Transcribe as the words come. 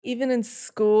Even in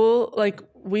school, like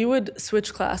we would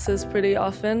switch classes pretty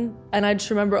often. And I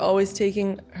just remember always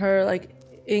taking her like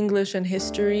English and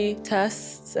history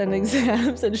tests and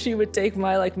exams, and she would take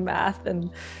my like math and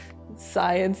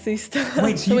sciencey stuff.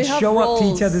 Wait, so you'd show up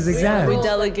to each other's exams? We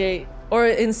delegate. Or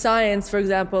in science, for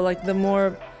example, like the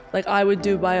more, like I would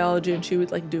do biology and she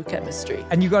would like do chemistry.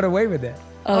 And you got away with it?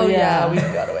 Oh yeah, we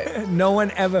got away with it. No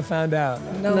one ever found out?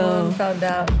 No one found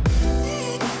out.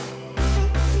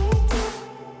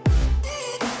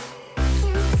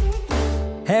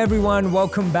 Hey everyone,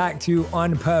 welcome back to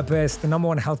On Purpose, the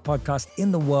 #1 health podcast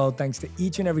in the world. Thanks to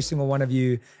each and every single one of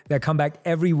you that come back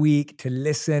every week to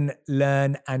listen,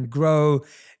 learn, and grow.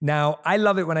 Now, I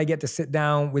love it when I get to sit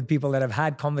down with people that have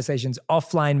had conversations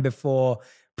offline before,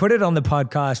 put it on the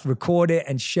podcast, record it,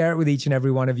 and share it with each and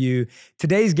every one of you.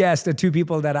 Today's guests are two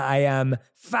people that I am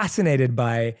fascinated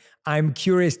by. I'm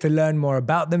curious to learn more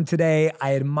about them today.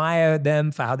 I admire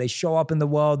them for how they show up in the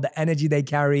world, the energy they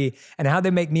carry, and how they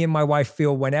make me and my wife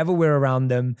feel whenever we're around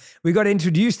them. We got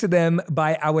introduced to them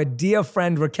by our dear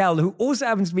friend Raquel, who also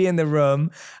happens to be in the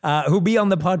room, who'll be on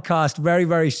the podcast very,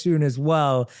 very soon as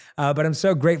well. But I'm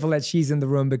so grateful that she's in the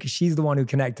room because she's the one who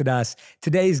connected us.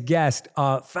 Today's guests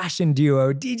are fashion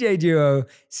duo, DJ duo,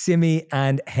 Simi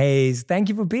and Hayes. Thank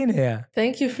you for being here.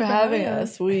 Thank you for having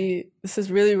us. This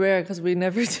is really rare because we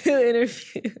never do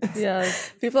interviews. Yeah.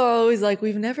 People are always like,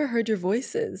 we've never heard your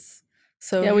voices.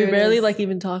 So Yeah, we here it rarely is. like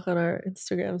even talk on our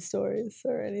Instagram stories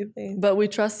or anything. But we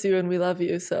trust you and we love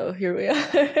you. So here we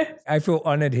are. I feel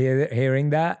honored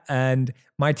hearing that. And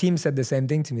my team said the same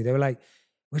thing to me. They were like,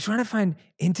 we're trying to find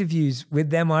interviews with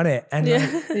them on it and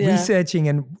like researching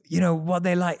and what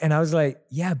they like. And I was like,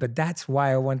 yeah, but that's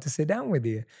why I want to sit down with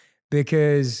you.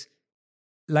 Because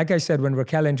like I said, when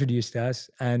Raquel introduced us,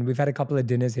 and we've had a couple of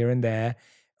dinners here and there,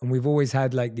 and we've always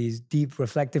had like these deep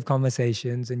reflective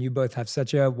conversations, and you both have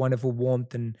such a wonderful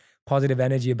warmth and positive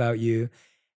energy about you.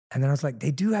 And then I was like,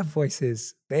 they do have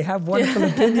voices. They have wonderful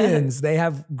opinions. They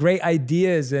have great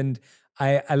ideas. And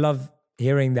I love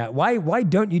hearing that. Why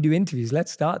don't you do interviews?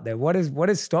 Let's start there. What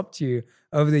has stopped you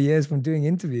over the years from doing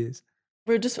interviews?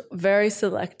 We're just very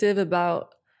selective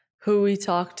about who we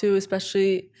talk to,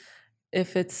 especially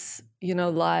if it's,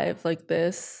 live like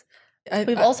this.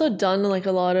 We've also done like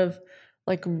a lot of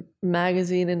like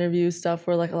magazine interview stuff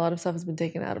where like a lot of stuff has been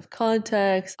taken out of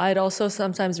context. I'd also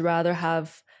sometimes rather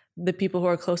have the people who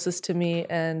are closest to me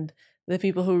and the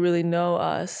people who really know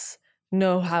us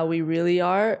know how we really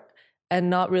are and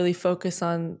not really focus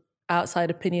on outside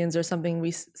opinions or something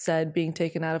we said being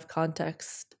taken out of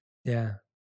context. Yeah.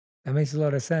 That makes a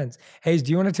lot of sense. Hayes,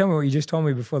 do you want to tell me what you just told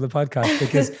me before the podcast?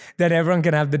 Because then everyone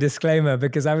can have the disclaimer,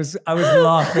 because I was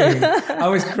laughing. I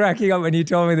was cracking up when you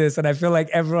told me this, and I feel like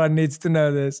everyone needs to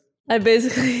know this. I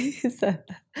basically said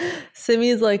Simi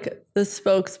is like the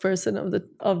spokesperson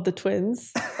of the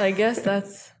twins. I guess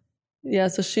that's... Yeah,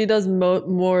 so she does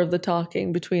more of the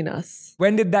talking between us.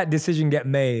 When did that decision get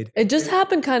made? It just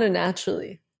happened kind of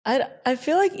naturally. I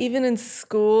feel like even in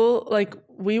school, like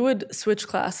we would switch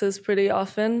classes pretty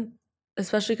often,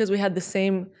 especially because we had the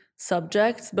same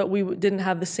subjects, but we didn't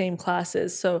have the same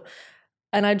classes. So,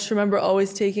 and I just remember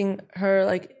always taking her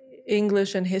like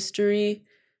English and history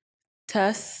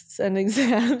tests and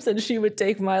exams, and she would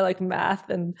take my like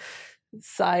math and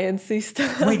sciencey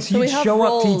stuff. Wait, so you'd show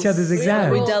up to each other's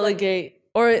exams? We delegate.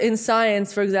 Or in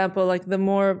science, for example, like the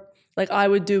more, like I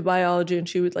would do biology and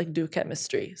she would like do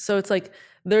chemistry. So it's like,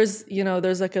 there's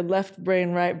like a left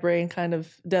brain, right brain kind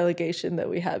of delegation that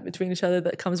we have between each other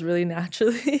that comes really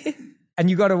naturally. And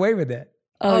you got away with it?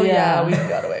 Oh yeah, we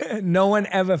got away with it. No one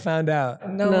ever found out?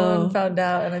 No one found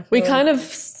out. And we kind of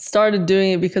started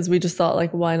doing it because we just thought like,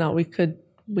 why not? We can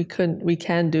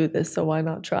do this, so why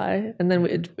not try? And then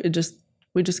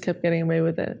we just kept getting away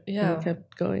with it. Yeah. And we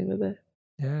kept going with it.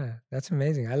 Yeah, that's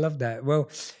amazing. I love that. Well,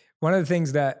 one of the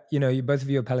things that, you both of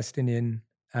you are Palestinian,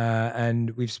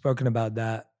 and we've spoken about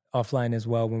that offline as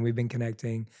well when we've been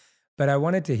connecting. But I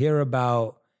wanted to hear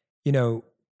about,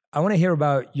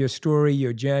 your story,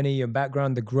 your journey, your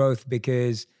background, the growth,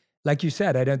 because like you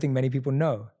said, I don't think many people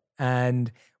know. And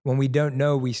when we don't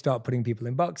know, we start putting people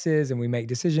in boxes and we make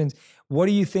decisions. What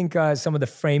do you think are some of the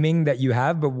framing that you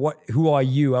have, but who are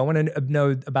you? I want to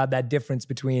know about that difference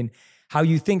between how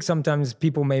you think sometimes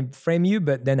people may frame you,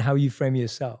 but then how you frame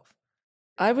yourself.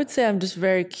 I would say I'm just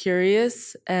very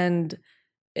curious and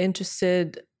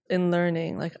interested in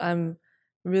learning. Like I'm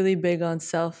really big on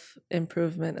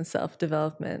self-improvement and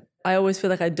self-development. I always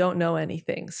feel like I don't know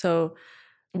anything. So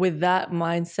with that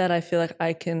mindset, I feel like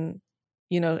I can,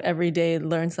 every day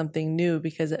learn something new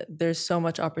because there's so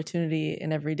much opportunity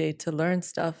in every day to learn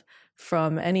stuff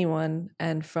from anyone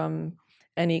and from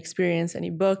any experience, any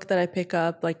book that I pick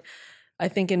up. Like, I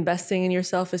think investing in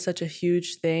yourself is such a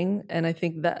huge thing. And I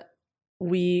think that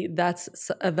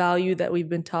that's a value that we've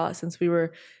been taught since we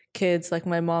were kids. Like,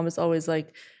 my mom was always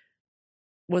like,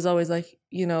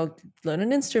 you know, learn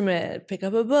an instrument, pick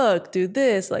up a book, do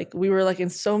this. Like, we were like in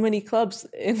so many clubs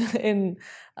in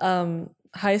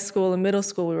high school and middle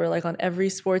school. We were like on every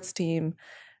sports team,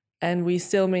 and we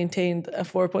still maintained a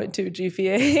 4.2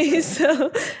 GPA.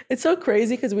 So it's so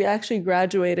crazy because we actually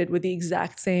graduated with the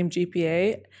exact same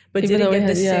GPA, but Even didn't though get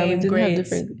the we same didn't have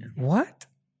grades. What?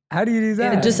 How do you do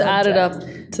that? It just added up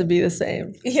to be the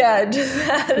same. Yeah, it just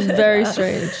It's very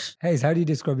strange. Hayes, how do you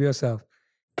describe yourself?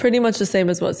 Pretty much the same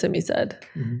as what Simi said.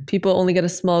 People only get a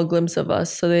small glimpse of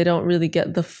us, so they don't really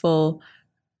get the full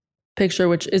picture,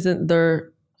 which isn't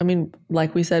their, I mean,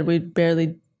 like we said, we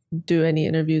barely do any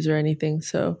interviews or anything,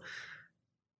 so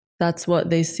that's what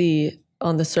they see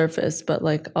on the surface. But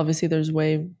like, obviously there's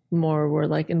way more. We're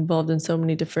like involved in so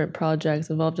many different projects,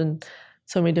 involved in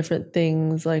so many different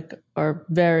things, like are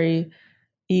very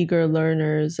eager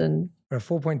learners. And A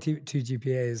 4.2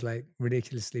 GPA is like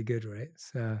ridiculously good, right?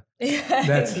 So Yeah,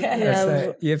 that's yeah.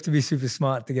 like, you have to be super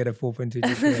smart to get a 4.2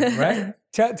 GPA,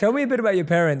 right? Tell me a bit about your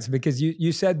parents, because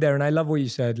you said there, and I love what you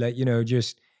said, like, you know,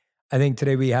 just, I think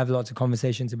today we have lots of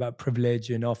conversations about privilege,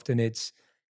 and often it's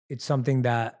something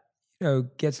that, you know,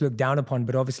 gets looked down upon,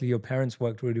 but obviously your parents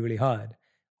worked really, really hard,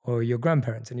 or your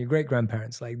grandparents and your great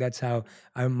grandparents. Like, that's how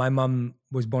my mum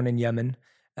was born in Yemen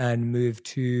and moved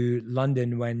to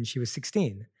London when she was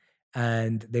 16.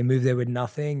 And they moved there with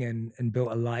nothing and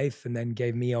built a life, and then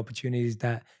gave me opportunities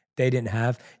that they didn't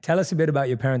have. Tell us a bit about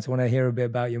your parents. I want to hear a bit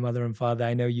about your mother and father.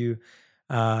 I know you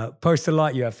post a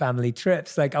lot, you have family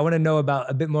trips. Like, I want to know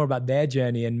a bit more about their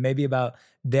journey, and maybe about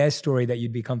their story that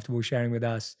you'd be comfortable sharing with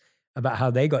us about how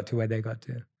they got to where they got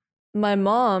to. My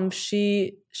mom,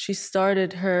 she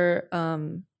started her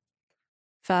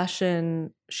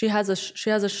fashion. She has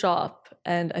a shop,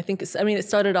 and I think it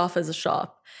started off as a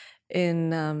shop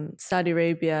in Saudi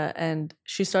Arabia, and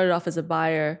she started off as a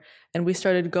buyer, and we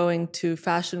started going to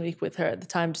Fashion Week with her at the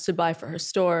time just to buy for her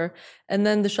store. And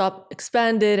then the shop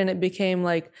expanded, and it became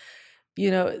like, you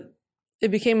know,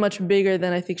 it became much bigger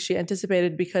than I think she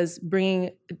anticipated, because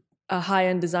bringing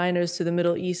high-end designers to the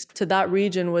Middle East, to that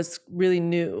region, was really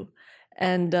new.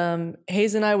 And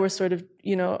Hayes and I were sort of,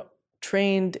 you know,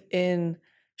 trained in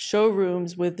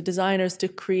showrooms with designers to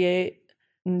create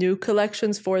new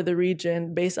collections for the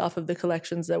region based off of the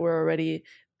collections that were already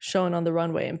shown on the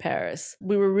runway in Paris.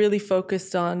 We were really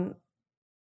focused on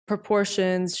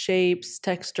proportions, shapes,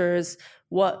 textures,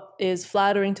 what is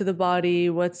flattering to the body,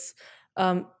 what's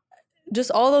just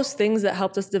all those things that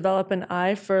helped us develop an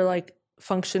eye for like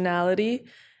functionality.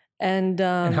 And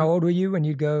how old were you when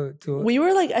you go to? We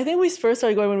were like, I think we first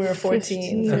started going when we were 14,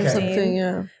 15 or 15. something,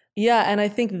 yeah. Yeah, and I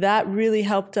think that really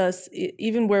helped us,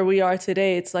 even where we are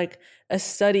today. It's like a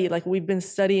study, like we've been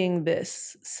studying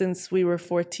this since we were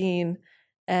 14.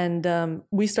 And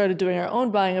we started doing our own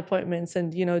buying appointments,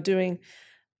 and, you know,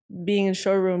 being in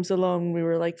showrooms alone when we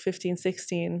were like 15,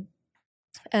 16.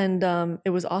 And it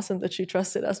was awesome that she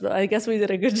trusted us, but I guess we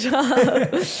did a good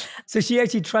job. So she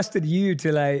actually trusted you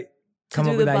to like come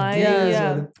up with buying, ideas?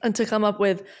 yeah. And to come up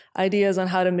with ideas on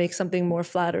how to make something more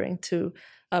flattering to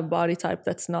a body type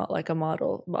that's not like a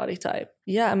model body type.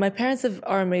 Yeah, and my parents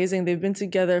are amazing. They've been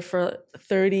together for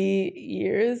 30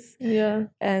 years. Yeah.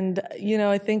 And, you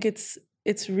know, I think it's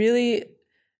really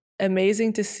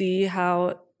amazing to see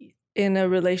how in a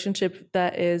relationship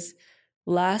that is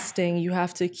lasting, you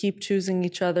have to keep choosing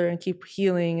each other and keep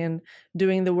healing and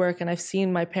doing the work. And I've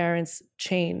seen my parents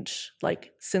change,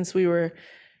 like since we were,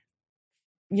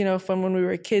 you know, from when we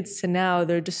were kids to now.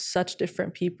 They're just such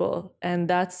different people, and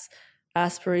that's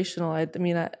aspirational. I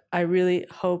mean, I really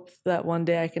hope that one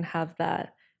day I can have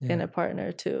that in a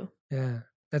partner too. Yeah,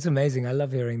 that's amazing. I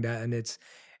love hearing that. And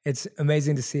it's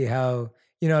amazing to see how,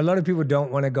 you know, a lot of people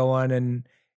don't want to go on and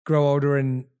grow older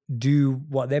and do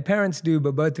what their parents do,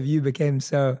 but both of you became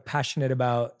so passionate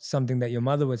about something that your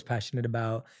mother was passionate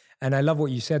about. And I love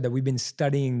what you said, that we've been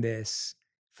studying this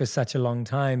for such a long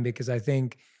time, because I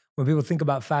think when people think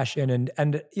about fashion,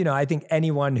 and you know, I think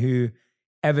anyone who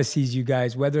ever sees you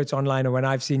guys, whether it's online or when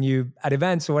I've seen you at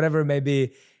events or whatever it may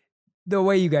be, the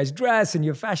way you guys dress and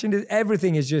your fashion,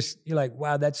 everything is just, you're like,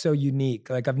 wow, that's so unique.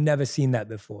 Like, I've never seen that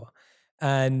before.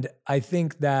 And I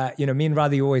think that, you know, me and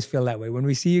Radhi always feel that way. When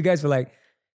we see you guys, we're like,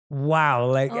 wow,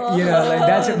 like, you know, like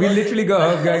that's it. We literally go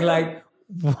home going like,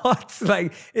 what?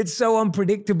 Like, it's so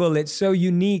unpredictable. It's so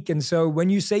unique. And so when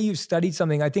you say you've studied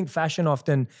something, I think fashion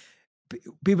often,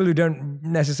 people who don't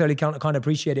necessarily can't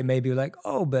appreciate it maybe like,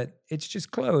 oh, but it's just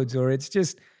clothes, or it's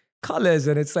just colors.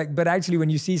 And it's like, but actually when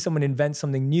you see someone invent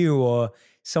something new or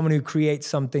someone who creates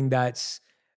something that's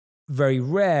very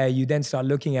rare, you then start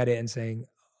looking at it and saying,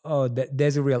 oh,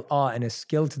 there's a real art and a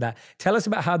skill to that. Tell us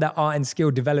about how that art and skill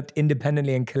developed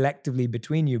independently and collectively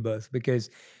between you both,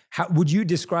 because how would you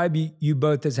describe you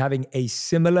both as having a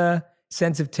similar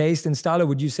sense of taste and style, or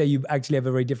would you say you actually have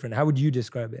a very different? How would you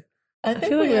describe it? I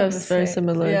feel like we have very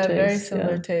similar yeah, taste. very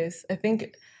similar taste. I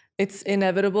think it's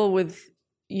inevitable with,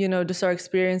 just our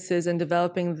experiences and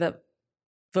developing the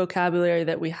vocabulary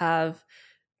that we have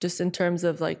just in terms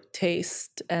of like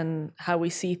taste and how we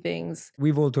see things.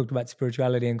 We've all talked about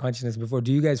spirituality and consciousness before.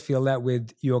 Do you guys feel that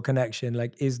with your connection?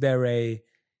 Like, is there a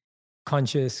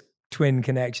conscious twin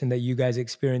connection that you guys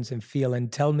experience and feel?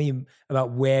 And tell me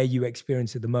about where you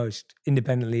experience it the most,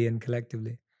 independently and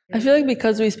collectively. I feel like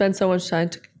because we spend so much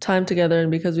time together and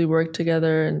because we work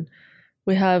together and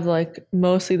we have like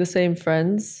mostly the same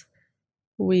friends,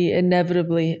 we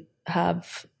inevitably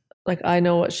have, like, I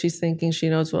know what she's thinking, she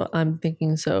knows what I'm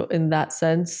thinking. So in that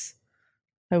sense,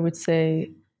 I would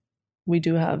say we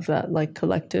do have that like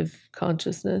collective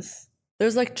consciousness.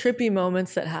 There's like trippy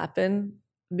moments that happen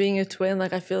being a twin.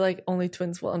 Like, I feel like only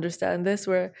twins will understand this,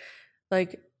 where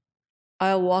like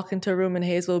I'll walk into a room and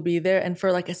Hayes will be there, and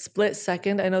for like a split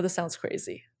second, I know this sounds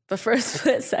crazy, but for a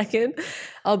split second,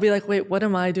 I'll be like, wait, what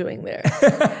am I doing there?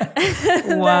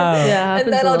 Wow.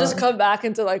 And then I'll just come back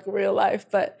into like real life.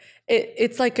 But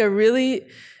it's like a really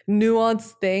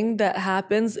nuanced thing that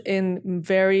happens in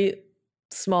very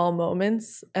small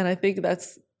moments. And I think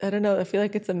that's, I don't know, I feel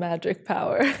like it's a magic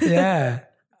power. Yeah.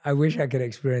 I wish I could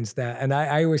experience that. And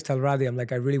I always tell Radhi, I'm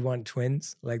like, I really want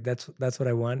twins. Like that's what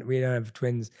I want. We don't have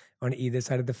twins on either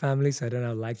side of the family, so I don't know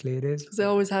how likely it is. Because they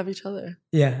always have each other.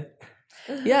 Yeah.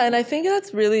 Yeah, and I think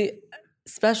that's really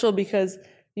special because,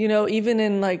 even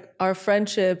in like our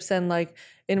friendships and like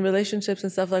in relationships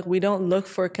and stuff, like we don't look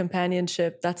for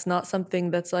companionship. That's not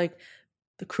something that's like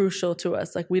crucial to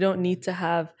us. Like we don't need to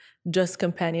have just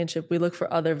companionship. We look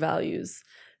for other values.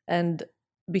 And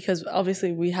because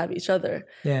obviously we have each other.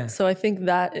 Yeah. So I think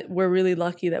that we're really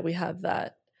lucky that we have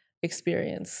that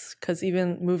experience, because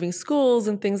even moving schools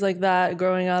and things like that,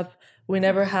 growing up, we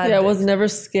never had. Yeah, it was never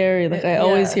scary. Like I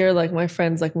always hear like my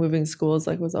friends like moving schools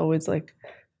like was always like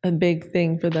a big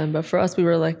thing for them. But for us, we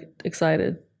were like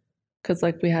excited because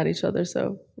like we had each other.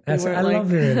 So I love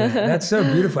hearing that. That's so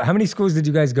beautiful. How many schools did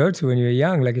you guys go to when you were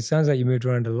young? Like it sounds like you moved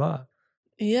around a lot.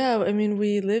 Yeah, I mean,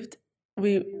 we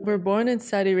were born in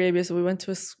Saudi Arabia, so we went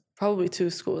to probably 2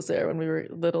 schools there when we were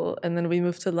little, and then we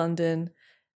moved to London,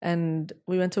 and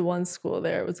we went to one school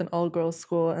there. It was an all-girls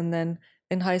school, and then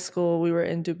in high school we were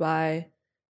in Dubai,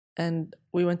 and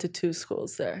we went to 2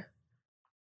 schools there.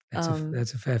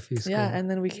 That's a fair few schools. Yeah, and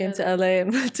then we came to LA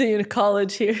and went to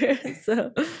college here.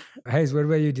 So, Hayes, what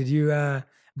about you? Did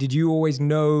you always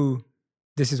know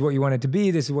this is what you wanted to be,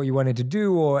 this is what you wanted to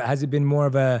do, or has it been more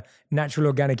of a natural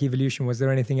organic evolution? Was there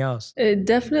anything else? It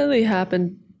definitely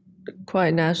happened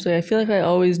quite naturally. I feel like I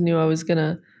always knew I was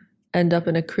gonna end up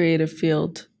in a creative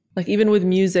field. Like even with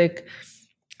music,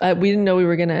 we didn't know we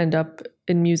were gonna end up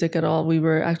in music at all. We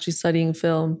were actually studying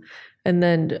film, and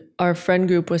then our friend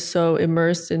group was so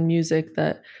immersed in music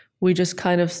that we just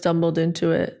kind of stumbled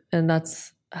into it, and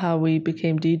that's how we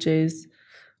became DJs.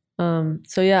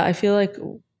 So yeah, I feel like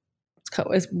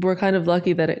we're kind of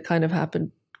lucky that it kind of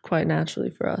happened quite naturally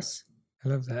for us. I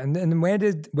love that. And then where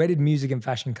did music and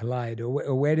fashion collide,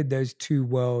 or where did those two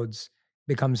worlds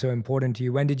become so important to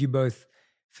you? When did you both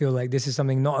feel like this is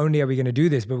something, not only are we going to do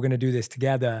this, but we're going to do this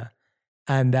together?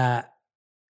 And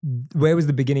where was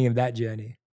the beginning of that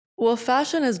journey? Well,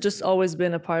 fashion has just always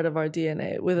been a part of our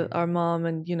DNA with our mom,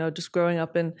 and just growing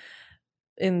up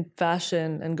in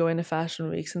fashion and going to fashion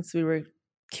week since we were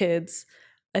kids.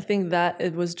 I think that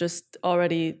it was just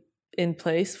already in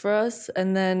place for us.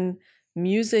 And then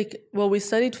music, well, we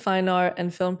studied fine art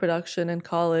and film production in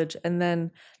college. And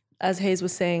then, as Hayes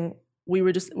was saying, we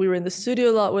were in the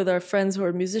studio a lot with our friends who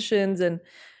are musicians, and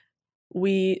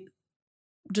we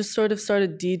just sort of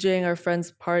started DJing our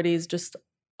friends' parties just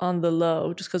on the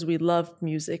low, just because we loved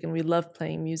music and we loved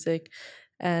playing music.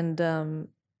 And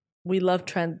we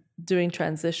loved doing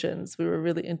transitions. We were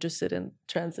really interested in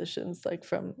transitions, like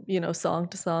from, song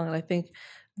to song. And I think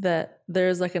that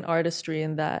there's like an artistry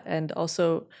in that. And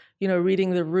also,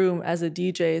 reading the room as a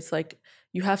DJ, it's like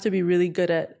you have to be really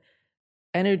good at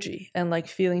energy and like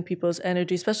feeling people's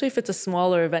energy, especially if it's a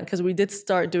smaller event. Because we did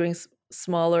start doing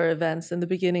smaller events. In the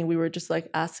beginning, we were just like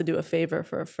asked to do a favor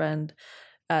for a friend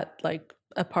at like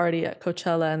a party at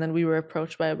Coachella. And then we were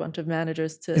approached by a bunch of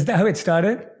managers to... Is that how it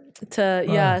started?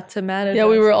 To manage. Yeah,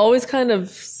 we were always kind of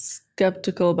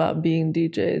skeptical about being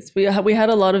DJs. We had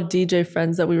a lot of DJ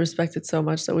friends that we respected so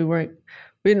much that we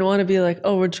didn't want to be like,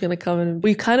 oh, we're just gonna come in.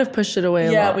 We kind of pushed it away a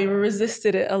lot. Yeah, we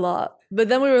resisted it a lot. But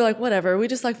then we were like, whatever, we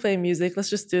just like playing music. Let's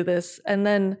just do this. And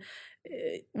then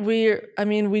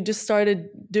we just started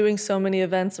doing so many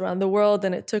events around the world,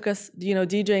 and it took us,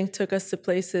 DJing took us to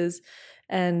places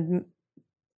and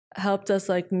helped us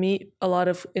like meet a lot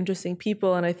of interesting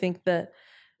people. And I think that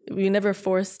we never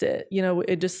forced it.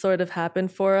 It just sort of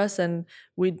happened for us, and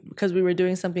because we were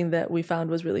doing something that we found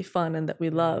was really fun and that we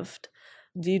loved.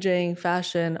 DJing,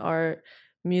 fashion, art,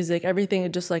 music, everything,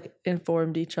 it just like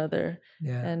informed each other.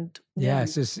 Yeah. And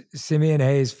so Simi and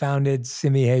Hayes founded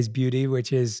Simi Hayes Beauty,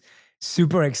 which is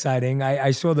super exciting.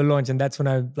 I saw the launch, and that's when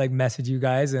I like messaged you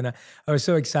guys, and I was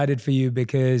so excited for you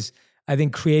because I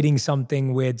think creating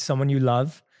something with someone you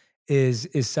love is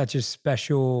such a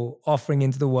special offering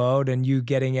into the world, and you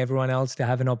getting everyone else to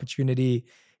have an opportunity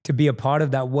to be a part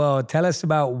of that world. Tell us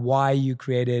about why you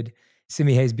created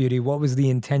Simi Hayes Beauty. What was the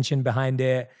intention behind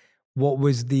it? What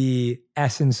was the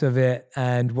essence of it?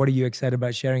 And what are you excited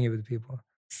about sharing it with people?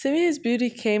 Simi Hayes Beauty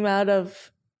came out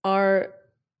of our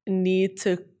need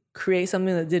to create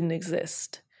something that didn't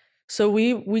exist. So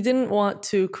we didn't want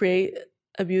to create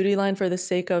a beauty line for the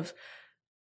sake of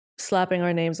slapping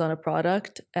our names on a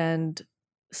product and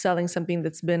selling something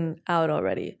that's been out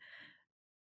already.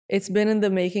 It's been in the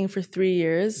making for 3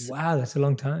 years. Wow, that's a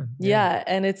long time. Yeah,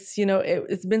 and it's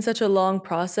it's been such a long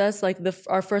process. Like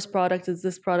our first product is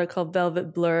this product called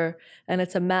Velvet Blur, and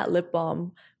it's a matte lip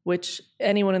balm, which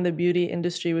anyone in the beauty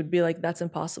industry would be like, that's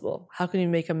impossible. How can you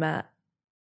make a matte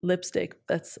lipstick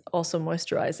that's also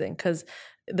moisturizing? Because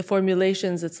the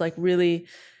formulations, it's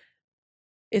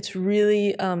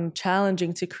really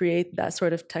challenging to create that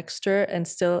sort of texture and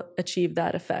still achieve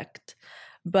that effect.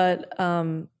 But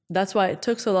that's why it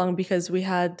took so long, because we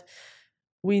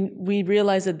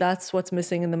realized that that's what's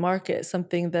missing in the market,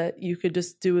 something that you could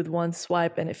just do with one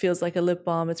swipe and it feels like a lip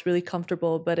balm. It's really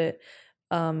comfortable, but it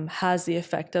has the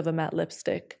effect of a matte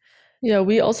lipstick. Yeah,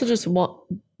 we also just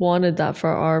wanted that for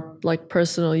our like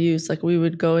personal use. Like we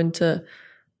would go into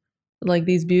like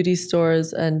these beauty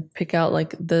stores and pick out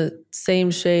like the same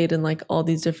shade and like all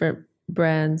these different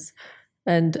brands,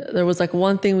 and there was like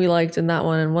one thing we liked in that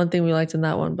one and one thing we liked in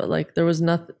that one, but like there was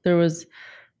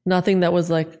nothing that was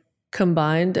like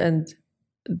combined. And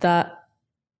that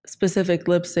specific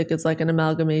lipstick is like an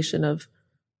amalgamation of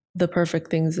the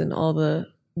perfect things in all the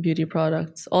beauty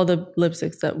products, all the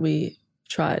lipsticks that we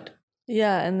tried.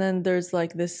 Yeah, and then there's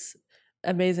like this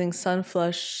amazing sun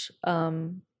flush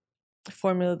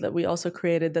formula that we also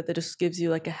created that just gives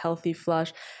you like a healthy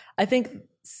flush. I think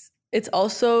it's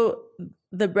also,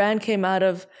 the brand came out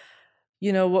of,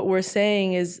 what we're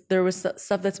saying is there was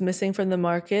stuff that's missing from the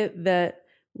market that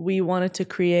we wanted to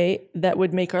create that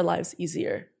would make our lives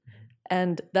easier.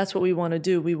 And that's what we want to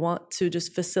do. We want to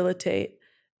just facilitate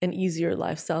an easier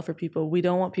lifestyle for people. We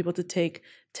don't want people to take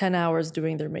 10 hours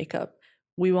doing their makeup.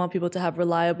 We want people to have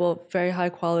reliable, very high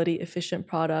quality, efficient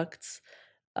products.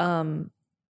 And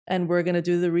we're going to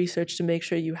do the research to make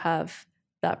sure you have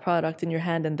that product in your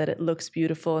hand and that it looks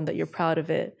beautiful and that you're proud of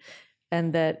it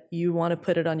and that you want to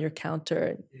put it on your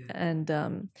counter and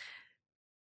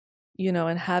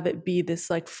and have it be this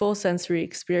like full sensory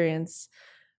experience,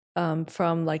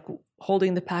 from like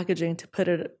holding the packaging to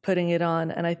putting it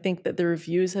on. And I think that the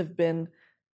reviews have been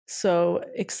so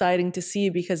exciting to see,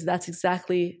 because that's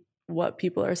exactly what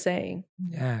people are saying.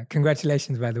 Yeah,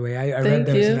 congratulations, by the way. I read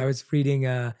those, and I was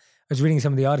reading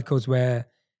some of the articles where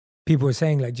people were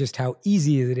saying like just how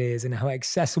easy it is and how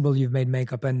accessible you've made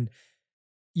makeup. And,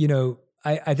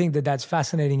 I think that that's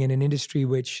fascinating in an industry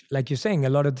which, like you're saying, a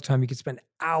lot of the time you could spend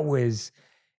hours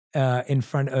in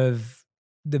front of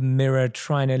the mirror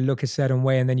trying to look a certain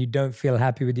way, and then you don't feel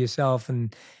happy with yourself.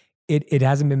 And it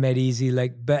hasn't been made easy.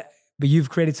 But you've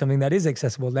created something that is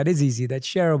accessible, that is easy, that's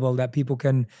shareable, that people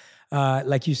can,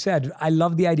 like you said, I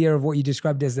love the idea of what you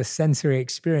described as the sensory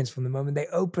experience from the moment they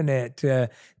open it to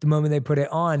the moment they put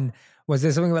it on. Was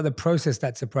there something about the process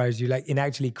that surprised you, like in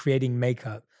actually creating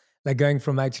makeup? Like going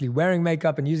from actually wearing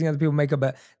makeup and using other people's makeup,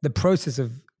 but the process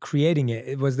of creating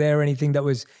it, was there anything that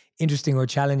was interesting or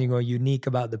challenging or unique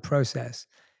about the process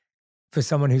for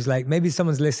someone who's like, maybe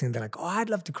someone's listening, they're like, oh,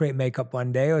 I'd love to create makeup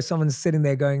one day, or someone's sitting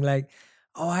there going like,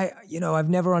 oh, I've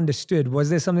never understood. Was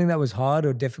there something that was hard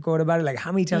or difficult about it? Like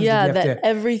how many times did you have to...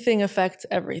 everything affects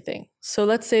everything. So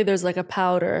let's say there's like a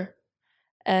powder,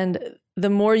 and the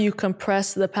more you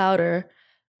compress the powder,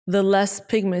 the less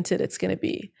pigmented it's going to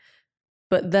be.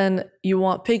 But then you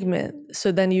want pigment. So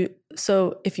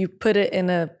if you put it in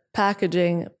a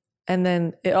packaging and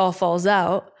then it all falls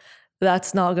out,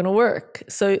 that's not going to work.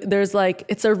 So there's like,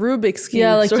 it's a Rubik's Cube.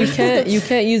 Yeah, like sort you of.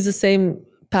 can't use the same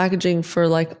packaging for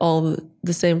like all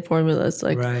the same formulas.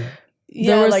 Like Right.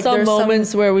 there were like some there's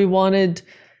moments where we wanted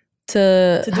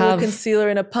to do have a concealer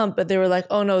in a pump, but they were like,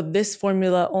 oh no, this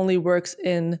formula only works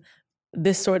in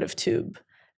this sort of tube.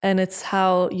 And it's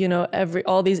how, you know,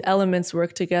 all these elements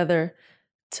work together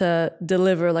to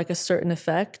deliver like a certain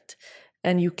effect.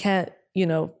 And you can't, you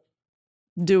know,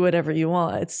 do whatever you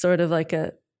want. It's sort of like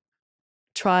a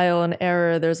trial and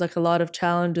error. There's like a lot of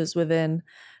challenges within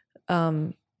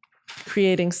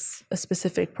creating a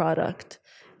specific product.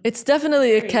 It's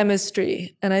definitely a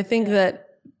chemistry. And I think that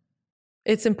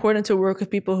it's important to work with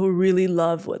people who really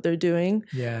love what they're doing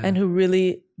and who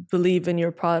really believe in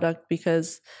your product,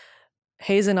 because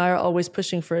Hayes and I are always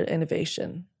pushing for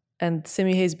innovation, and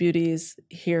Simi Hayes Beauty is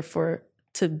here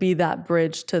to be that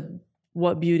bridge to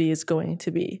what beauty is going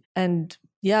to be. And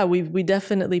yeah, we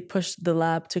definitely pushed the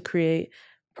lab to create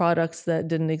products that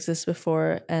didn't exist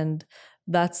before, and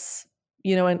that's,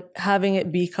 you know, and having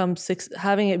it be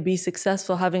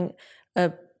successful, having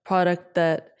a product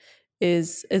that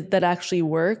that actually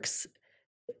works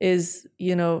is,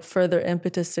 you know, further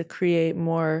impetus to create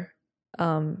more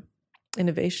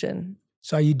innovation.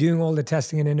 So are you doing all the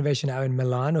testing and innovation out in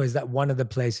Milan, or is that one of the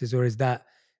places, or is that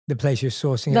the place you're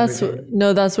sourcing everything?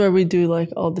 No, that's where we do like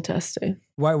all the testing.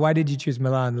 Why did you choose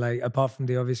Milan? Like, apart from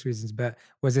the obvious reasons, but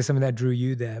was there something that drew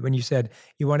you there when you said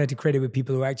you wanted to create it with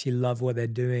people who actually love what they're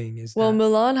doing?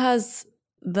 Milan has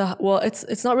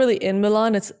it's not really in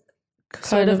Milan. It's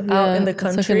sort of out in the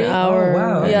country. It's like an hour. Oh,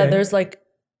 wow. Yeah, Okay. there's like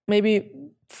maybe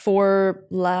 4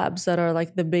 labs that are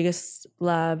like the biggest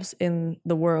labs in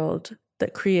the world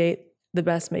that create the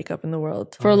best makeup in the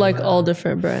world for like all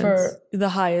different brands, for the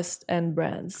highest end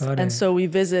brands. Got and it. so we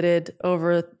visited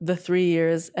over the 3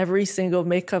 years every single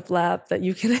makeup lab that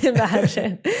you can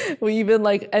imagine. We even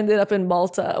like ended up in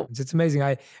Malta. It's amazing.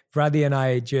 Radhi and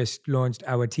I just launched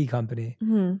our tea company,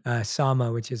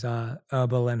 Sama, which is our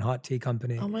herbal and hot tea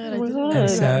company. Oh my god, Oh I my didn't God. know And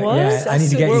so, that. yeah, I need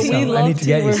to get you We some. I love need to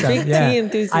get tea. you We're some. big Yeah. tea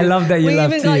enthusiasts. I love that you we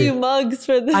love even tea. got you mugs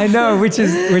for this. I know, which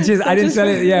is I didn't is tell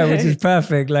it. Yeah, which is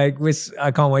perfect. perfect. Like,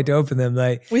 I can't wait to open them.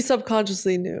 Like, We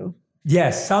subconsciously knew.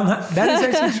 yes, somehow that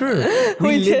is actually true.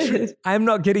 We did. I'm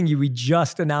not kidding you. We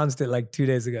just announced it like 2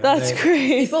 days ago. That's Like,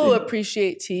 crazy. People who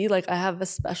appreciate tea, like I have a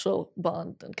special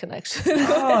bond and connection.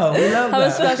 Oh, we love have a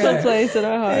that. special Okay. place in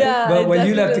our heart. Yeah. But well,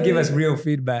 you'll have to give definitely- us real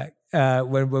feedback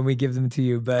when we give them to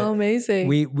you. But Amazing.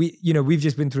 we you know, we've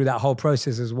just been through that whole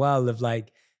process as well of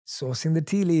like sourcing the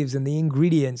tea leaves and the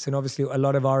ingredients, and obviously a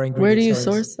lot of our ingredients. Where do you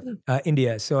are in- source them?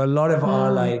 India. So a lot of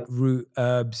our like root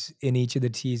herbs in each of the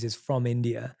teas is from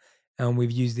India, and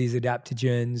we've used these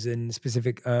adaptogens and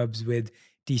specific herbs with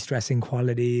de-stressing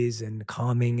qualities and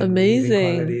calming and relieving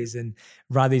Amazing. qualities. And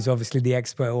Radhi's obviously the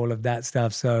expert at all of that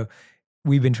stuff. So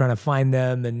we've been trying to find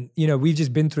them, and you know, we've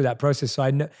just been through that process. So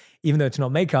I know, even though it's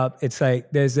not makeup, it's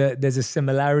like there's a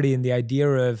similarity in the idea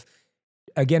of,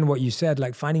 again, what you said,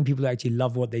 like finding people who actually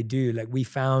love what they do. Like we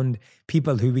found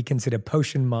people who we consider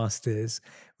potion masters.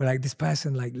 We're like, this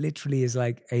person like literally is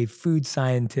like a food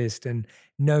scientist and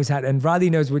knows how to, and Radhi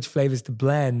knows which flavors to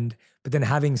blend, but then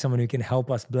having someone who can help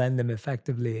us blend them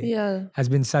effectively yeah. has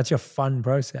been such a fun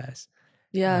process.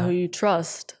 Yeah, who you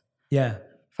trust Yeah.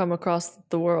 from across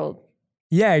the world.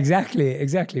 Yeah, exactly,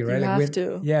 right? You have we're-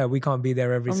 to. Yeah, we can't be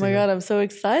there every Oh my single. god, I'm so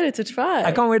excited to try.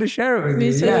 I can't wait to share it with Me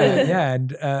you. too. Yeah,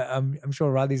 and I'm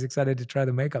sure Radhi's excited to try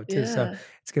the makeup too. So Yeah.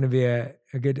 it's going to be a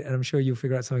good, and I'm sure you'll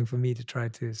figure out something for me to try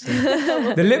too. So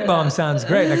the lip balm sounds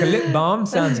great. Like a lip balm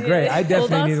sounds great. I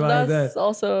definitely need one of those. That's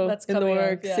also That's in the coming up,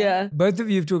 works. yeah. Yeah. Both of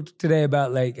you have talked today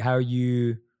about like how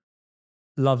you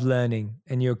love learning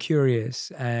and you're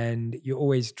curious and you're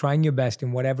always trying your best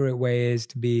in whatever way is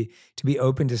to be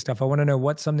open to stuff. I want to know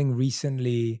what's something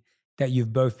recently that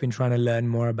you've both been trying to learn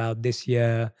more about this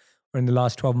year or in the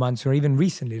last 12 months or even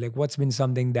recently. Like what's been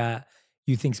something that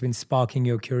you think's been sparking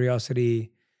your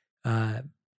curiosity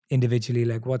individually?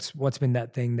 Like what's been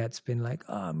that thing that's been like,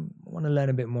 oh, I want to learn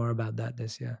a bit more about that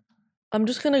this year? I'm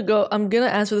gonna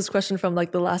answer this question from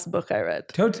like the last book I read.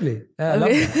 Totally. I love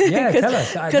that. Yeah, tell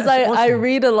us. Because That's I awesome.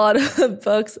 read a lot of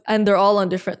books and they're all on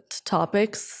different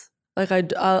topics. Like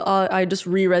I just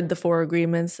reread the Four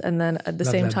Agreements and then at the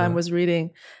Love same that time book. was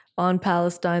reading On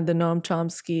Palestine, the Noam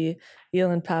Chomsky,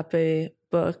 Elon Pape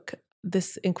book.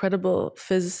 This incredible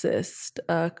physicist,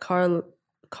 Carlos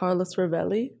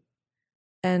Rovelli,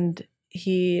 and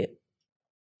he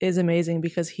is amazing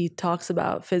because he talks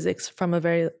about physics from a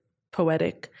very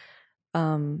poetic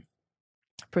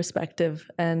perspective,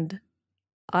 and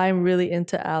I'm really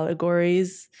into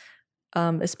allegories,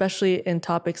 especially in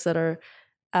topics that are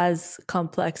as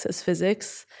complex as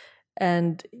physics.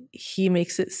 and he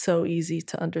makes it so easy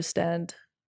to understand.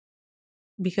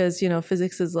 Because, you know,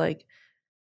 physics is like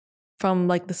from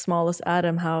like the smallest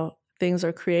atom, how things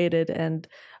are created, and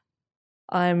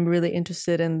I'm really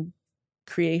interested in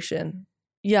creation.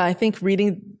 Yeah, I think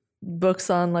reading books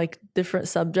on like different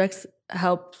subjects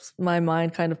helps my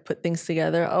mind kind of put things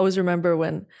together. I always remember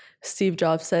when Steve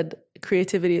Jobs said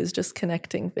creativity is just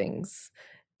connecting things.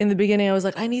 In the beginning, I was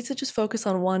like, I need to just focus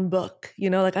on one book, you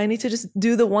know, like I need to just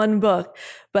do the one book.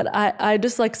 But I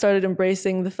just like started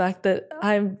embracing the fact that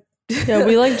I'm Yeah,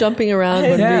 we like jumping around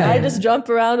when Yeah. reading. I just jump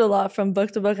around a lot from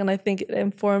book to book, and I think it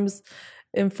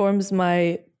informs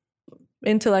my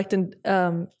intellect in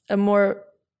a more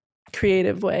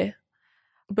creative way.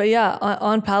 But yeah,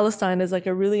 on Palestine is like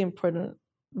a really important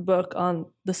book on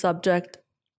the subject.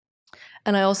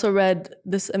 And I also read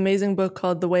this amazing book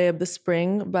called The Way of the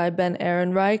Spring by Ben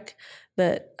Ehrenreich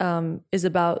that is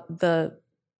about the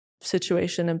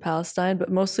situation in Palestine,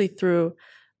 but mostly through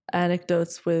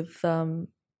anecdotes with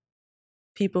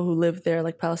people who live there,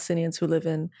 like Palestinians who live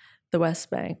in the West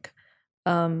Bank.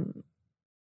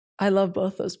 I love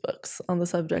both those books on the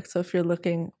subject. So if you're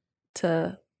looking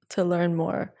to learn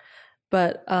more,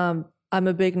 but I'm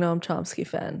a big Noam Chomsky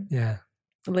fan. Yeah.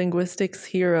 Linguistics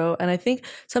hero. And I think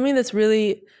something that's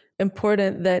really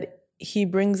important that he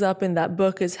brings up in that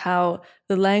book is how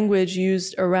the language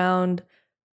used around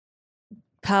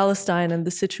Palestine and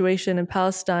the situation in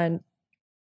Palestine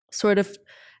sort of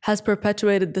has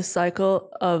perpetuated the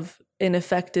cycle of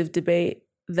ineffective debate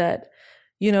that,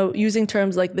 you know, using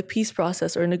terms like the peace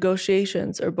process or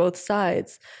negotiations or both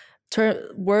sides,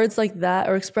 words like that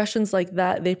or expressions like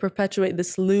that, they perpetuate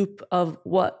this loop of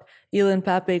what Ilan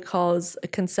Pappé calls a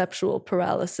conceptual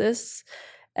paralysis.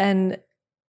 And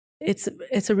it's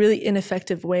a really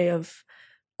ineffective way of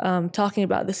talking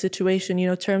about the situation. You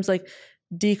know, terms like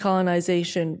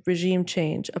decolonization, regime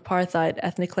change, apartheid,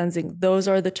 ethnic cleansing, those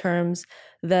are the terms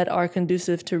that are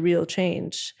conducive to real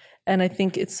change. And I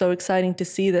think it's so exciting to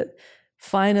see that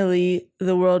finally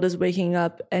the world is waking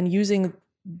up and using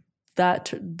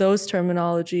those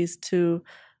terminologies to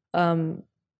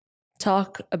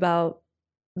talk about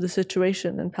the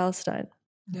situation in Palestine.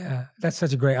 Yeah, that's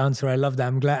such a great answer. I love that.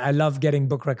 I'm glad. I love getting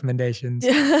book recommendations,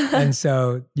 and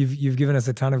so you've given us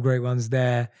a ton of great ones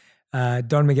there.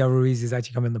 Don Miguel Ruiz is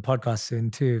actually coming on the podcast soon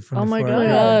too. From oh the my Florida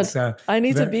God! Island. So I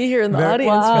need to be here in the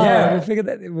audience. Wow. For yeah,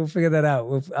 that. we'll figure that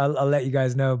out. I'll let you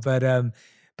guys know. But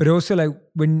also like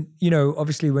when, you know,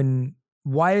 obviously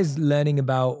why is learning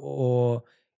about or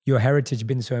your heritage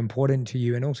been so important to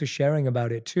you, and also sharing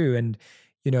about it too? And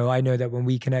you know, I know that when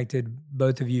we connected,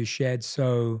 both of you shared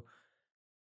so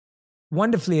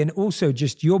wonderfully, and also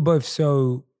just you're both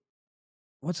so,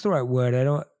 what's the right word?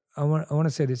 I want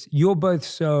to say this. You're both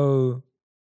so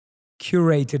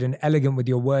curated and elegant with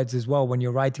your words as well when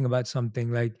you're writing about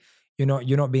something. Like you're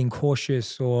not being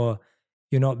cautious or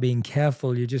you're not being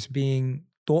careful. You're just being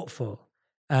thoughtful.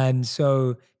 And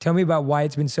so tell me about why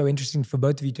it's been so interesting for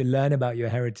both of you to learn about your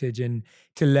heritage and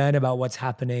to learn about what's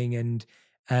happening, and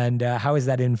how has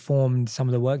that informed some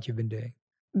of the work you've been doing?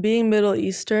 Being Middle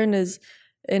Eastern is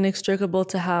inextricable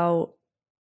to how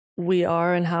we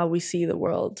are and how we see the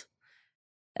world.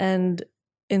 And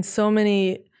in so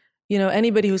many, you know,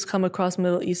 anybody who's come across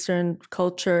Middle Eastern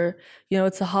culture, you know,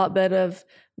 it's a hotbed of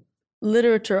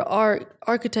literature, art,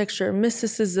 architecture,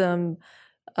 mysticism.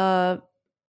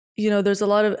 You know, there's a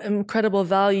lot of incredible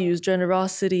values,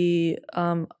 generosity,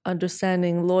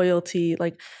 understanding, loyalty.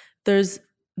 Like there's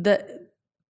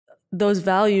those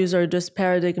values are just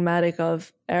paradigmatic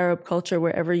of Arab culture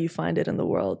wherever you find it in the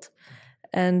world.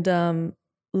 And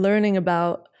learning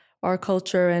about our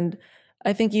culture, and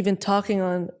I think even talking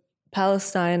on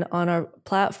Palestine on our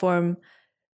platform,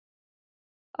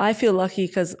 I feel lucky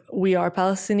because we are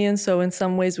Palestinians. So in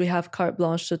some ways we have carte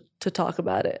blanche to talk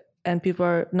about it. And people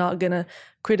are not going to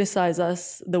criticize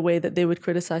us the way that they would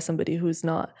criticize somebody who's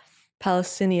not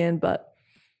Palestinian. But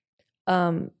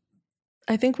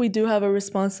I think we do have a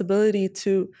responsibility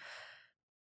to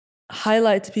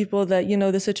highlight to people that, you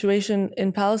know, the situation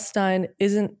in Palestine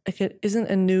isn't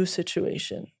a new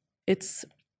situation. It's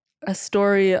a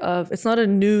story of, it's not a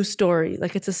new story.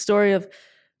 Like it's a story of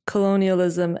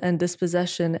colonialism and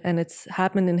dispossession, and it's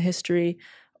happened in history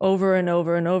over and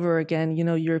over and over again. You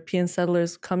know, European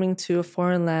settlers coming to a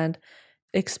foreign land,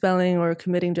 expelling or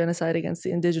committing genocide against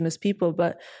the indigenous people.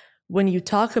 But when you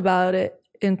talk about it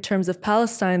in terms of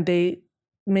Palestine, they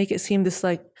make it seem this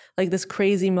like this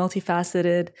crazy,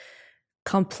 multifaceted,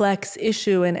 complex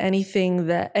issue, and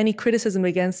any criticism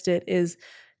against it is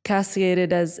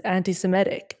castigated as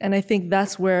anti-Semitic. And I think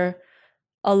that's where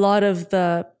a lot of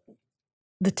the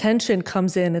tension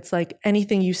comes in. It's like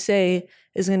anything you say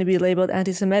is going to be labeled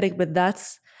anti-Semitic, but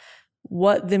that's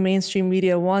what the mainstream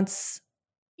media wants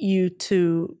you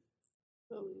to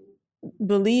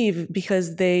believe,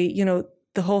 because they, you know,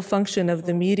 the whole function of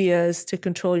the media is to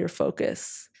control your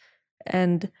focus.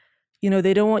 And, you know,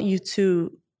 they don't want you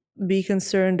to be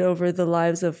concerned over the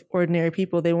lives of ordinary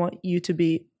people. They want you to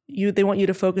be, they want you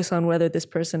to focus on whether this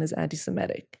person is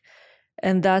anti-Semitic.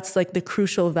 And that's like the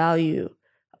crucial value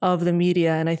of the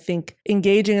media. And I think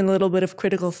engaging in a little bit of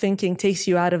critical thinking takes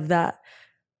you out of that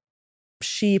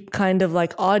sheep kind of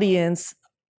like audience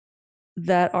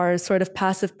that are sort of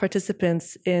passive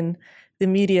participants in the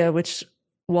media, which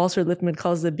Walter Lippmann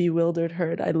calls the bewildered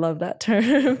herd. I love that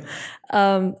term.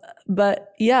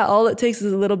 But yeah, all it takes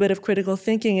is a little bit of critical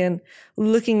thinking and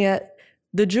looking at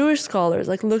the Jewish scholars.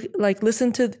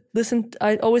 Listen.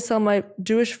 I always tell my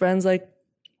Jewish friends, like,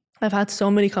 I've had so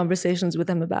many conversations with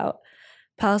them about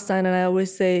Palestine, and I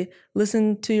always say,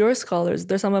 listen to your scholars.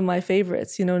 They're some of my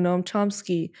favorites. You know, Noam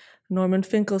Chomsky, Norman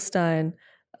Finkelstein,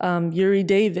 Yuri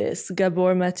Davis,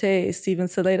 Gabor Mate, Stephen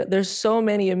Saleta. There's so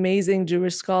many amazing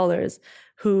Jewish scholars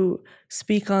who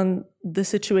speak on the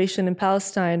situation in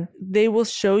Palestine. They will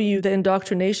show you the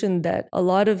indoctrination that a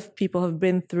lot of people have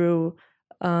been through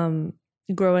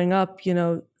growing up, you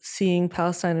know, seeing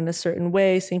Palestine in a certain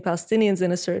way, seeing Palestinians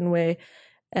in a certain way,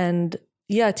 and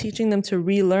yeah, teaching them to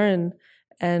relearn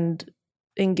and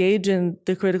engage in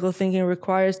the critical thinking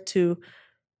requires to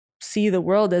see the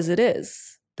world as it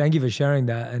is. Thank you for sharing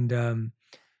that. And,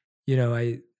 you know,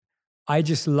 I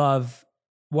just love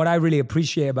what I really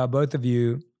appreciate about both of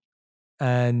you.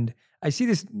 And I see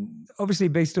this obviously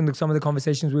based on some of the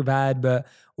conversations we've had, but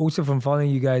also from following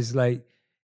you guys, like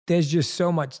there's just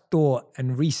so much thought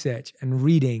and research and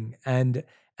reading and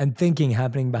thinking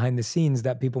happening behind the scenes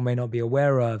that people may not be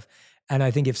aware of. And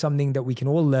I think if something that we can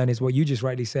all learn is what you just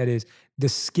rightly said, is the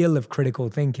skill of critical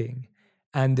thinking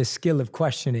and the skill of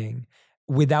questioning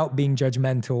without being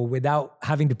judgmental, without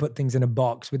having to put things in a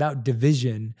box, without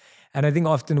division. And I think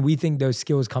often we think those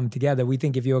skills come together. We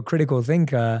think if you're a critical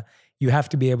thinker, you have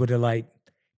to be able to like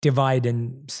divide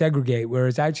and segregate.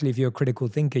 Whereas actually, if you're a critical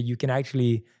thinker, you can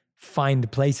actually find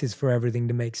places for everything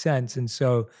to make sense. And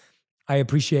so I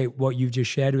appreciate what you've just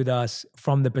shared with us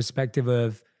from the perspective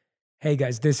of, hey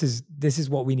guys, this is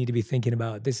what we need to be thinking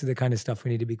about. This is the kind of stuff we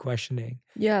need to be questioning.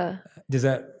 Yeah. Does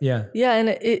that, yeah. Yeah,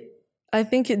 and I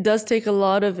think it does take a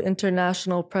lot of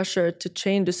international pressure to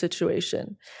change a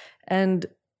situation. And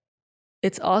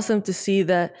it's awesome to see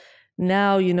that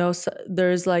now, you know,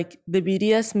 there's like the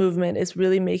BDS movement is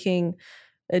really making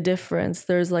a difference.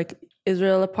 There's like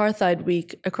Israel Apartheid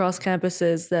Week across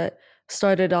campuses that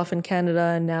started off in Canada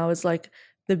and now is like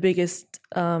the biggest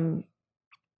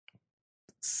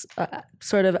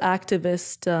sort of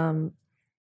activist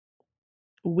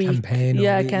week.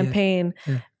 Campaign.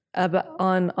 Yeah.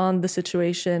 On the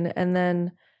situation. And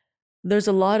then there's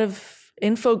a lot of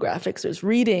infographics, there's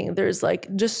reading, there's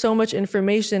like just so much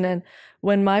information. And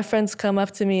when my friends come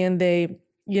up to me and they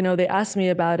ask me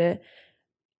about it,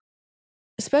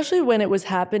 especially when it was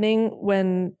happening,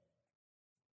 when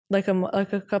like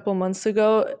a couple months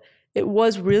ago, it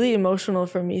was really emotional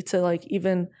for me to like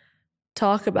even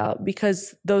talk about,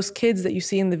 because those kids that you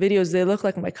see in the videos, they look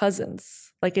like my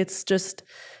cousins. Like it's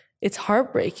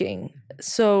heartbreaking.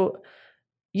 So,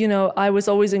 you know, I was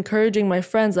always encouraging my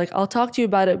friends, like, I'll talk to you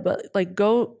about it, but like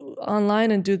go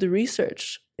online and do the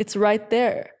research. It's right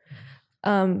there.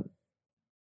 And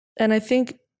I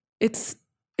think it's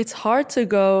hard to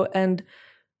go and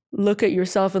look at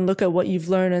yourself and look at what you've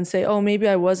learned and say, oh, maybe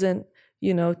I wasn't,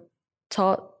 you know,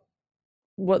 taught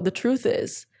what the truth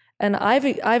is. And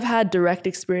I've had direct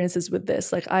experiences with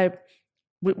this. Like I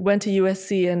went to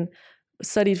USC and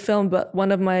studied film, but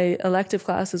one of my elective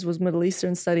classes was Middle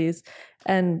Eastern Studies.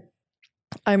 And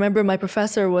I remember my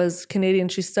professor was Canadian.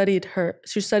 She studied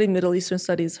Middle Eastern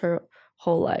Studies her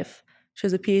whole life. She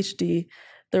has a PhD.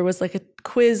 There was like a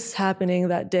quiz happening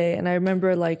that day. And I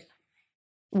remember like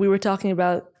we were talking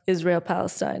about Israel,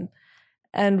 Palestine.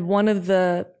 And one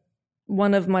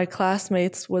of my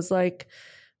classmates was like,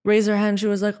 raised her hand. She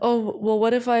was like, oh, well,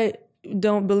 what if I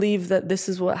don't believe that this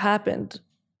is what happened?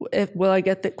 Will I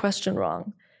get the question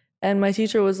wrong? And my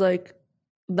teacher was like,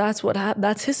 that's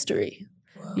history.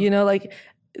 Wow. You know, like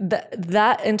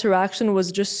that interaction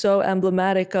was just so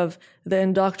emblematic of the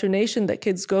indoctrination that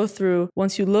kids go through.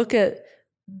 Once you look at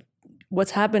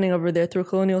what's happening over there through a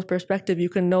colonial perspective, you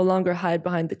can no longer hide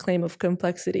behind the claim of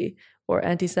complexity or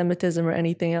anti-Semitism or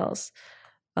anything else.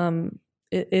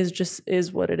 It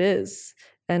is what it is.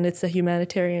 And it's a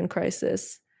humanitarian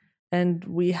crisis. And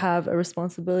we have a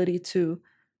responsibility to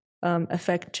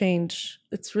affect change.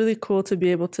 It's really cool to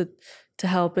be able to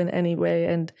help in any way.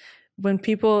 And when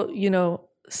people, you know,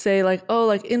 say like, oh,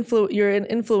 like you're an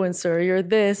influencer, you're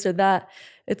this or that.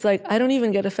 It's like, I don't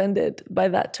even get offended by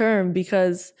that term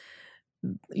because,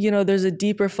 there's a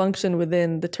deeper function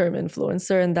within the term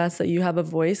influencer, and that's that you have a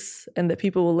voice and that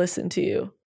people will listen to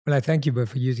you. Well, I thank you both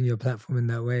for using your platform in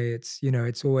that way. It's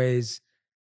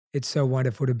so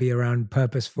wonderful to be around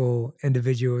purposeful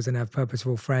individuals and have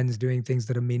purposeful friends doing things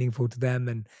that are meaningful to them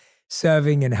and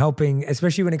serving and helping,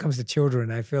 especially when it comes to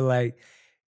children. I feel like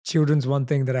children's one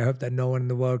thing that I hope that no one in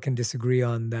the world can disagree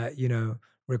on, that,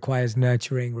 requires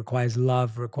nurturing, requires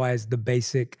love, requires the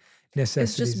basic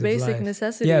necessities. It's just basic life.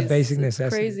 necessities. Yeah, basic it's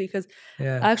necessities. Crazy because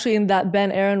actually in that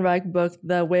Ben Ehrenreich book,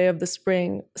 The Way of the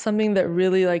Spring, something that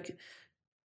really like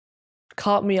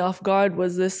caught me off guard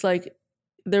was this, like,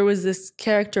 there was this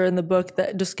character in the book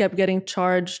that just kept getting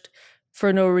charged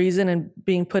for no reason and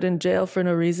being put in jail for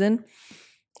no reason.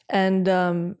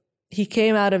 And he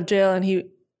came out of jail and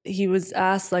he was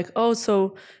asked like, oh,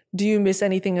 so do you miss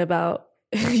anything about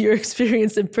your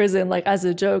experience in prison, like as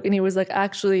a joke? And he was like,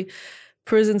 actually,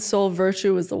 prison's sole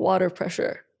virtue was the water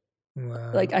pressure.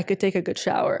 Wow. Like I could take a good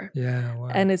shower. Yeah, wow.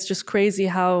 And it's just crazy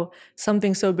how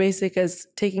something so basic as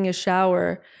taking a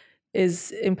shower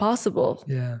is impossible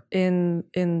in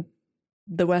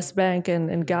the West Bank and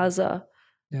in Gaza.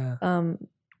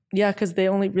 Because they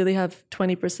only really have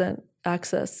 20%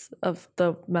 access of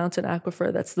the mountain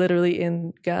aquifer that's literally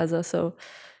in Gaza. So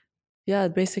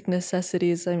basic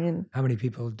necessities. I mean, how many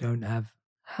people don't have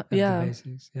the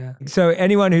basics? Yeah. So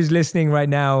anyone who's listening right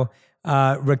now,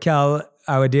 Raquel,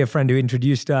 our dear friend who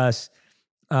introduced us,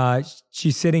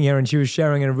 she's sitting here and she was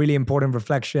sharing a really important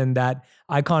reflection that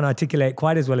I can't articulate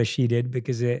quite as well as she did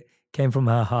because it came from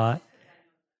her heart.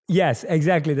 Yes,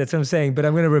 exactly. That's what I'm saying. But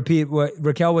I'm going to repeat what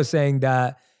Raquel was saying,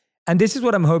 that, and this is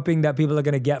what I'm hoping that people are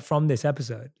going to get from this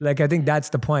episode. Like, I think that's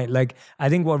the point. Like, I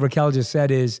think what Raquel just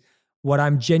said is what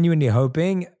I'm genuinely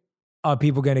hoping are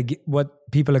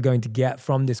what people are going to get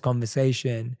from this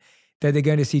conversation, that they're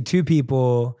going to see two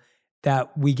people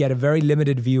that we get a very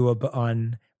limited view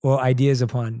on or ideas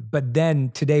upon. But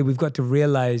then today we've got to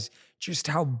realize just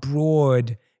how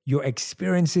broad your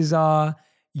experiences are,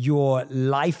 your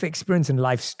life experience and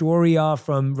life story are.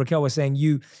 From Raquel was saying,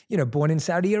 you born in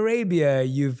Saudi Arabia,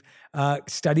 you've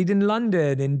studied in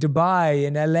London, in Dubai,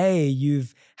 in LA,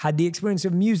 you've had the experience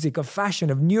of music, of fashion,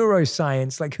 of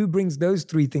neuroscience. Like, who brings those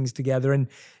three things together? And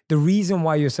the reason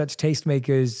why you're such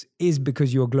tastemakers is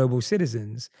because you're global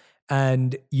citizens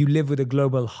and you live with a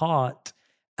global heart.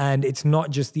 And it's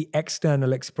not just the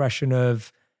external expression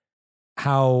of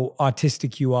how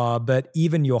artistic you are, but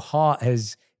even your heart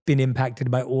has been impacted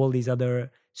by all these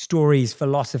other stories,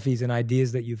 philosophies, and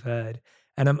ideas that you've heard.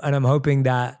 And I'm hoping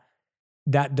that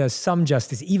does some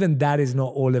justice. Even that is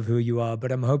not all of who you are,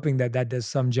 but I'm hoping that does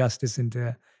some justice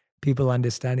into people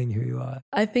understanding who you are.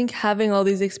 I think having all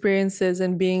these experiences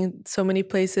and being so many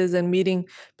places and meeting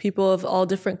people of all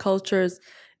different cultures,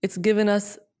 it's given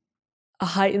us a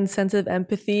heightened sense of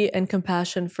empathy and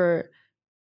compassion for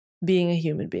being a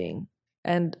human being,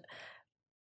 and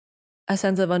a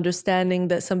sense of understanding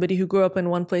that somebody who grew up in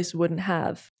one place wouldn't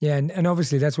have. Yeah, and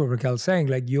obviously that's what Raquel's saying.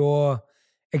 Like, your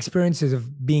experiences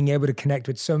of being able to connect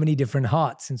with so many different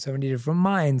hearts and so many different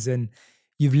minds, and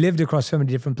you've lived across so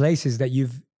many different places, that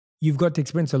you've got to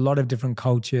experience a lot of different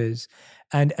cultures.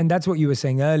 And that's what you were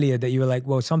saying earlier, that you were like,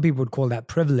 well, some people would call that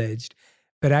privileged,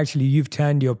 but actually you've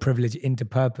turned your privilege into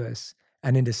purpose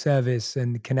and into service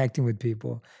and connecting with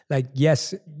people. Like,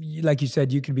 yes, like you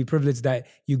said, you can be privileged that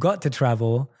you got to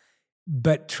travel,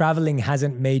 but traveling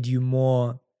hasn't made you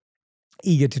more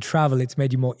eager to travel. It's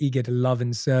made you more eager to love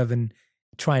and serve and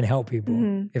try and help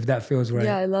people, if that feels right.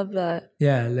 Yeah, I love that.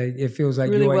 Yeah, like it feels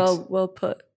like really well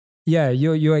put. Yeah,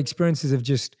 your experiences have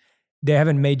they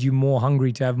haven't made you more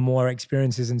hungry to have more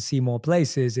experiences and see more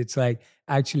places. It's like,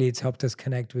 actually, it's helped us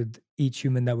connect with each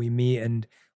human that we meet and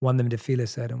want them to feel a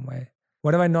certain way.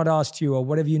 What have I not asked you, or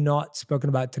what have you not spoken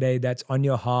about today that's on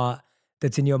your heart,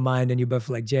 that's in your mind, and you're both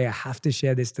like, Jay, I have to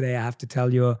share this today. I have to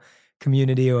tell your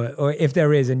community, or if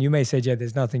there is, and you may say, Jay,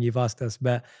 there's nothing, you've asked us,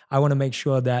 but I want to make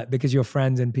sure that because you're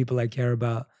friends and people I care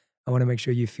about, I want to make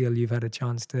sure you feel you've had a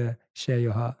chance to share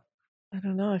your heart. I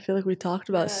don't know. I feel like we talked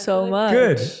about so much.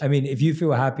 Good. I mean, if you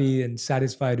feel happy and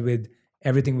satisfied with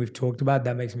everything we've talked about,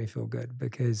 that makes me feel good,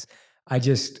 because I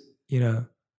just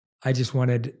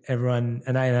wanted everyone,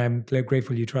 and I'm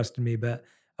grateful you trusted me, but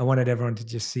I wanted everyone to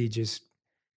just see just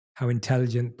how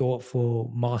intelligent,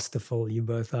 thoughtful, masterful you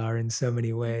both are in so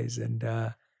many ways. And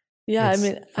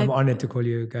I'm honored to call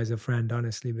you guys a friend,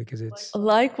 honestly, because it's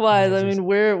likewise. I mean,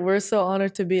 we're so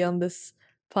honored to be on this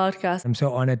podcast. I'm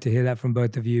so honored to hear that from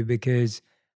both of you, because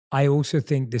I also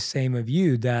think the same of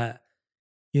you, that,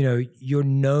 you're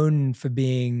known for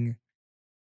being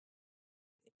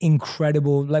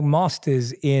incredible, like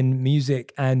masters in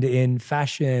music and in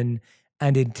fashion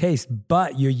and in taste,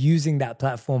 but you're using that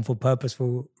platform for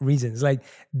purposeful reasons. Like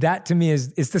that to me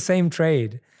it's the same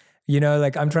trade. You know,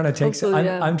 like I'm trying to take,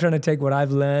 I'm trying to take what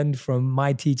I've learned from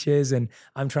my teachers and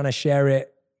I'm trying to share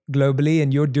it globally,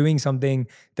 and you're doing something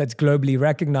that's globally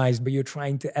recognized, but you're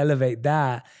trying to elevate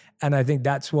that. And I think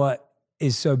that's what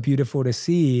is so beautiful to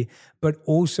see, but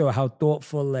also how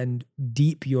thoughtful and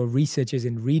deep your research is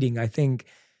in reading. I think,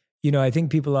 you know, I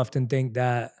think people often think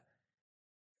that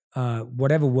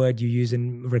whatever word you use,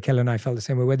 and Raquel and I felt the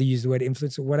same way, whether you use the word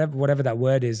influence or whatever that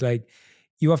word is, like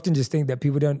you often just think that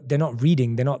people they're not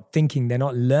reading, they're not thinking, they're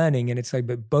not learning. And it's like,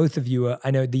 but both of you are, I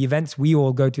know the events we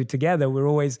all go to together, we're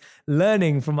always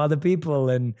learning from other people.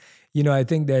 And, you know, I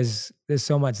think there's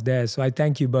so much there. So I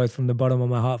thank you both from the bottom of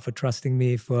my heart for trusting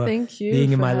me, for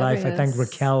being in my life. I thank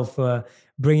Raquel for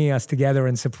bringing us together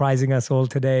and surprising us all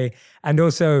today. And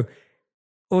also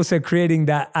creating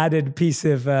that added piece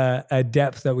of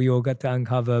depth that we all got to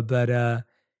uncover. But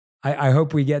I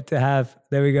hope we get to have,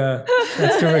 there we go.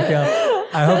 That's to Raquel.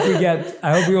 I hope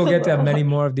we all get to have many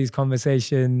more of these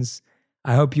conversations.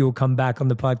 I hope you will come back on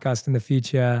the podcast in the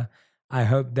future. I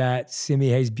hope that Simi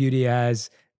Hayes Beauty has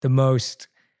the most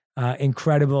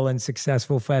incredible and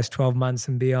successful first 12 months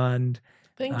and beyond.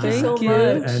 Thank you so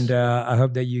much. And I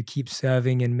hope that you keep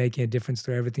serving and making a difference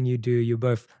through everything you do. You're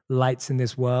both lights in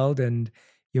this world and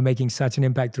you're making such an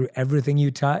impact through everything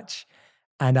you touch.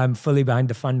 And I'm fully behind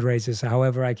the fundraiser. So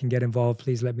however I can get involved,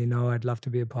 please let me know. I'd love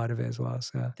to be a part of it as well.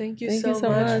 So thank you so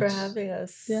much for having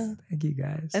us. Yeah. Thank you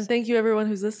guys. And thank you everyone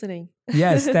who's listening.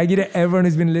 Yes, thank you to everyone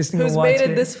who's been listening and watching. Who's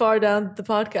made it this far down the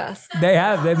podcast.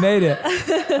 They've made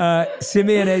it.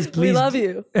 Simi and Hayes, please. We love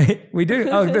you. We do?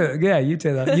 Oh, good. Yeah, you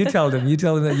tell them. You tell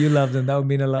them that you love them. That would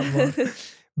mean a lot more.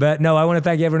 But no, I want to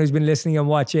thank everyone who's been listening and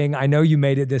watching. I know you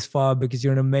made it this far because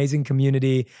you're an amazing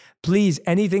community. Please,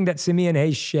 anything that Simi and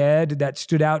Hayes shared that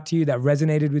stood out to you, that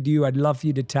resonated with you, I'd love for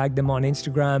you to tag them on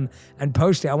Instagram and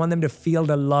post it. I want them to feel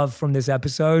the love from this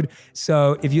episode.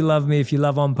 So if you love me, if you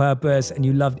love On Purpose, and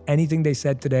you loved anything they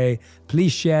said today,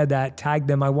 please share that, tag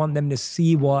them. I want them to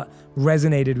see what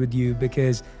resonated with you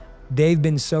because they've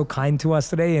been so kind to us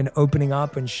today and opening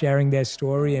up and sharing their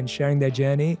story and sharing their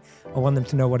journey. I want them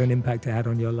to know what an impact it had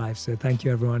on your life. So thank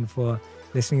you everyone for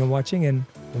listening and watching, and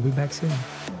we'll be back soon.